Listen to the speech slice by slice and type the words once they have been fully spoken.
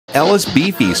Ellis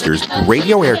Beefeaster's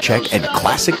Radio Aircheck and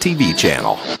Classic TV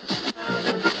channel.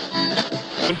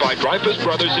 By Dreyfus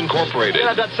Brothers Incorporated.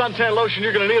 Yeah, that suntan lotion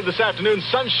you're going to need this afternoon.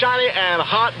 Sunshiny and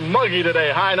hot muggy today.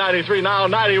 High 93, now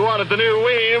 91 at the new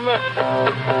WEAM.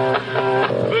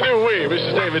 The new WEAM. This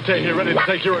is David Tate here, ready to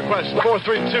take your request.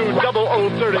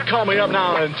 432-0030. Call me up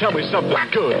now and tell me something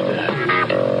good.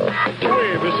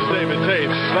 WEAM, this is David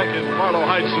Tate. Second, Marlow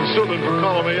Heights and Suitland for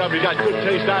calling me up. You got good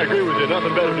taste, I agree with you.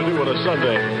 Nothing better to do on a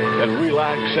Sunday than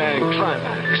relax and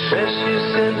climax. The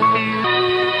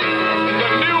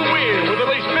new WEAM with at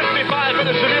least 55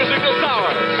 minutes of music this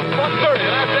hour. 1:30,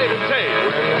 and I'm David Tate.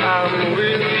 I'm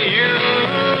with you.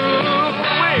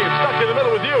 WEAM, stuck in the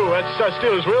middle with you. That's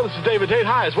Steelers Wheel. This is David Tate.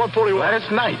 Hi, it's 1:41. Last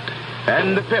night,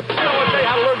 and the Pip. You know what day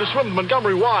how to learn to swim in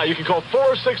Montgomery Y. You can call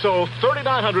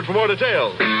 460-3900 for more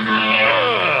details.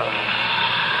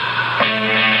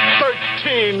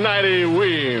 1390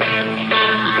 WEAM.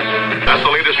 That's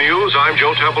the latest news. I'm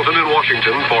Joe Templeton in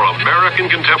Washington for American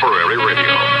Contemporary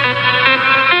Radio.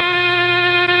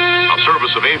 A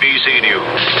service of ABC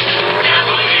News.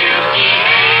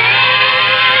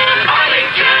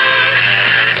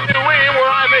 WEAM, where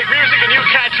I make music and you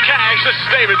catch cash. This is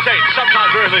David Tate. Sometime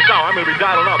during this hour, I'm going to be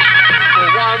dialing up for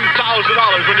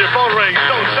 $1,000 when your phone rings.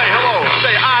 Don't say hello.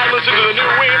 Say, I listen to the new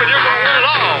WEAM, and you're going to win it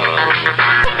all.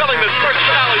 Fulfilling this first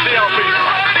finale DLP.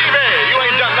 TV, you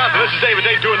ain't done nothing. This is David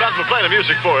Tate doing nothing but playing the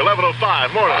music for you.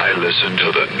 11:05 morning. I listen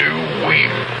to the new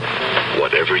WEAM.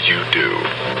 Whatever you do,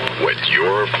 when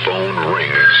your phone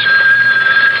rings,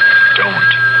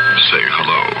 don't say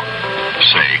hello.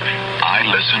 Say, I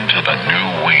listen to the new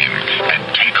WEAM, and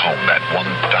take home that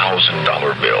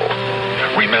 $1,000 bill.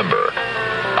 Remember,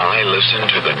 I listen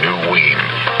to the new WEAM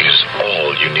is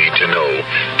all you need to know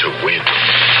to win.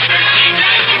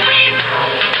 1390 WEAM.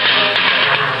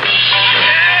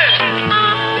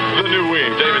 The new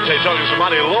WEAM. David Tate talking to some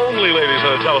mighty lonely ladies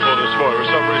on the telephone this morning. For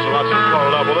some reason, lots of them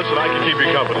calling up. Well, listen, I can keep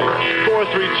you company.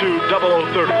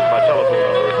 432-0030 is my telephone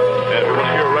number. And if you want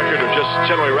to hear a record or just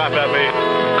generally rap at me,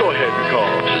 go ahead and call.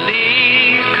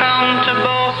 Please come to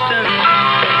Boston.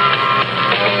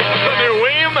 The new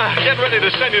WEAM, get ready to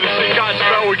send you to see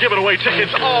Godspell. We're giving away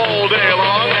tickets all day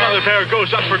long. Another pair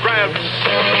goes up for grabs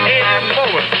in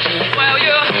moments. Well,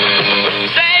 you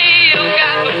say you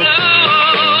got the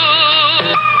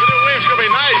blues. The new WEAM's going to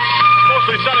be nice.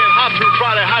 Mostly sunny and hot through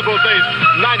Friday. High both days,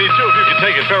 92 if you can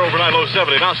take it. Fair overnight, low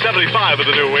 70. Now 75 with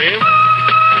the new WEAM.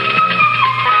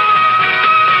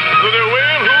 The new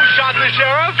WEAM, who shot the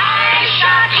sheriff? I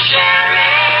shot the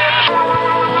sheriff.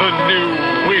 The new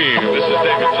WEAM. This is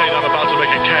David Tate. I'm about to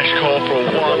make a cash call for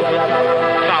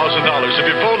 $1,000. If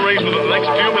your phone rings within the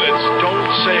next few minutes, don't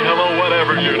say hello,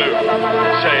 whatever you do.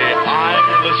 Say, I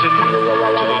listen to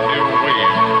the new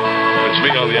WEAM. It's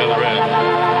me on the other end.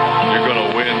 You're going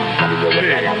to win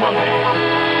big money.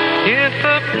 If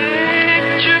a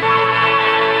picture.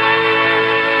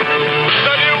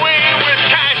 The new WEAM with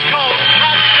cash calls.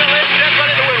 I'm still in. Get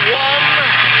ready to win $1,000.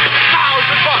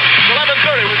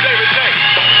 11:30 with David Tate.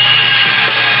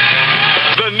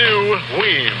 The new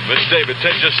WEAM. It's David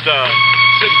Tate just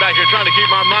sitting back here trying to keep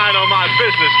my mind on my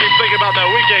business. Keep thinking about that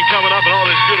weekend coming up and all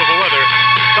this beautiful weather.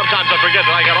 Sometimes I forget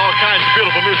that I got all kinds of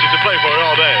beautiful music to play for you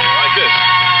all day. Like this.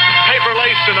 Paper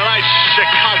Lace and the Night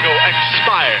Chicago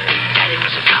Expired.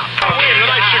 WEAM, the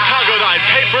Night Chicago Night.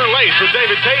 Paper Lace with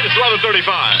David Tate. It's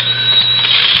 11:35.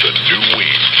 The new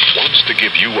WEAM wants to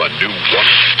give you a new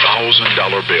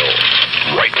 $1,000 bill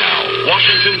right now.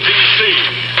 Washington, D.C.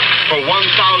 for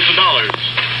 $1,000.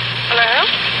 Hello?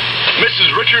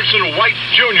 Mrs. Richardson White,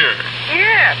 Jr.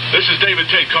 Yes. This is David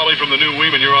Tate calling from the new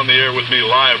WEAM, and you're on the air with me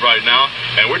live right now.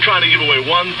 And we're trying to give away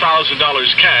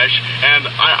 $1,000 cash. And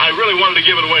I really wanted to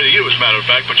give it away to you, as a matter of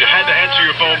fact, but you had to answer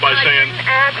your phone by saying...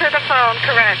 Answer the phone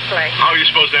correctly. How are you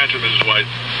supposed to answer, Mrs. White?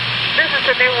 This is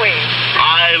the new WEAM.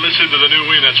 I listen to the new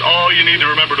WEAM. That's all you need to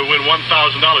remember to win $1,000.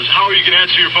 How are you going to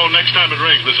answer your phone next time it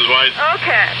rings, Mrs. White?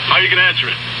 Okay. How are you going to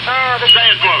answer it? Say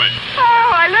it for me.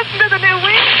 Oh, I listen to the new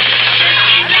WEAM.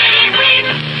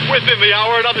 Within the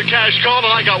hour, another cash call,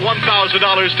 and I got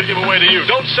 $1,000 to give away to you.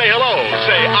 Don't say hello.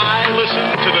 Say, I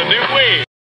listen to the new WEAM.